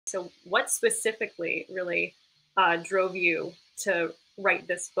So, what specifically really drove you to write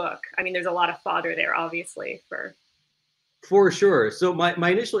this book? I mean, there's a lot of fodder there, obviously, for. For sure. So my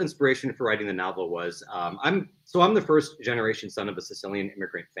initial inspiration for writing the novel was I'm the first generation son of a Sicilian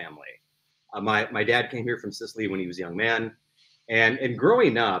immigrant family. My dad came here from Sicily when he was a young man, and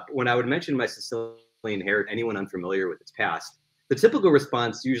growing up, when I would mention my Sicilian heritage, anyone unfamiliar with its past, the typical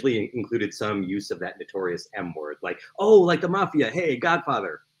response usually included some use of that notorious M word, like "oh, like the mafia," "hey,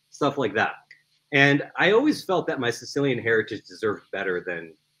 Godfather," stuff like that. And I always felt that my Sicilian heritage deserved better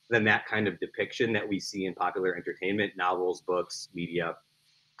than that kind of depiction that we see in popular entertainment, novels, books, media.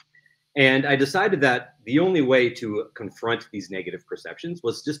 And I decided that the only way to confront these negative perceptions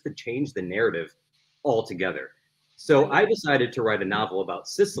was just to change the narrative altogether. So Right. I decided to write a novel about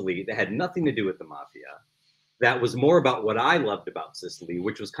Sicily that had nothing to do with the mafia, that was more about what I loved about Sicily,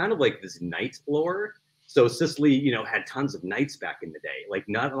 which was kind of like this knight lore. So Sicily, had tons of knights back in the day. Like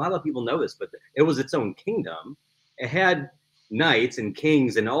not a lot of people know this, but it was its own kingdom. It had knights and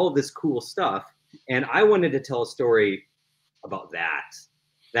kings and all of this cool stuff. And I wanted to tell a story about that.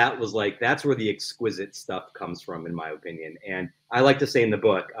 That's where the exquisite stuff comes from, in my opinion. And I like to say in the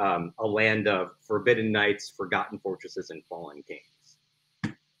book, a land of forbidden knights, forgotten fortresses, and fallen kings.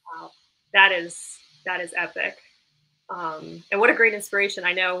 Wow, that is epic. And what a great inspiration!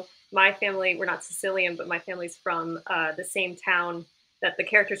 I know my family, we're not Sicilian, but my family's from the same town that the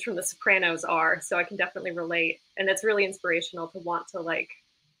characters from The Sopranos are, so I can definitely relate. And that's really inspirational to want to like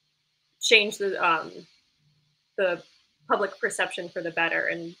change the public perception for the better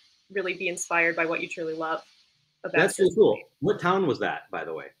and really be inspired by what you truly love about That's really Sicily. cool. What town was that, by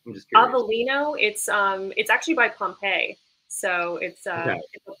the way? I'm just curious. Avellino, it's actually by Pompeii, so Okay, it's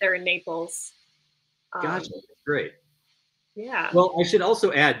up there in Naples. gotcha. Um, Great. yeah. Well, I should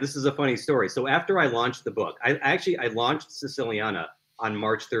also add, this is a funny story. So after I launched the book, I launched Siciliana on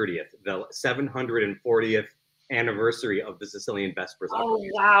March 30th, the 740th anniversary of the Sicilian Vespers Oh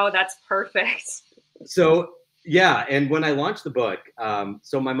operation. wow, that's perfect. So yeah, and when I launched the book,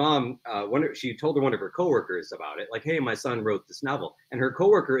 so my mom, she told one of her coworkers about it, like, "Hey, my son wrote this novel," and her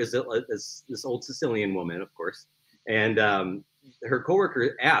coworker is this old Sicilian woman, of course, and her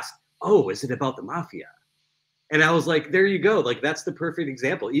coworker asked, "Oh, is it about the mafia?" And I was like, there you go. Like, that's the perfect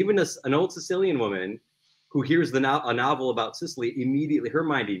example. Even an old Sicilian woman who hears a novel about Sicily, her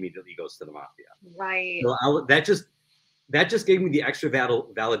mind immediately goes to the mafia. Right. So that just gave me the extra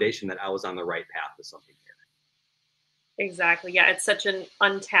validation that I was on the right path to something here. Exactly. Yeah, it's such an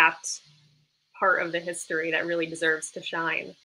untapped part of the history that really deserves to shine.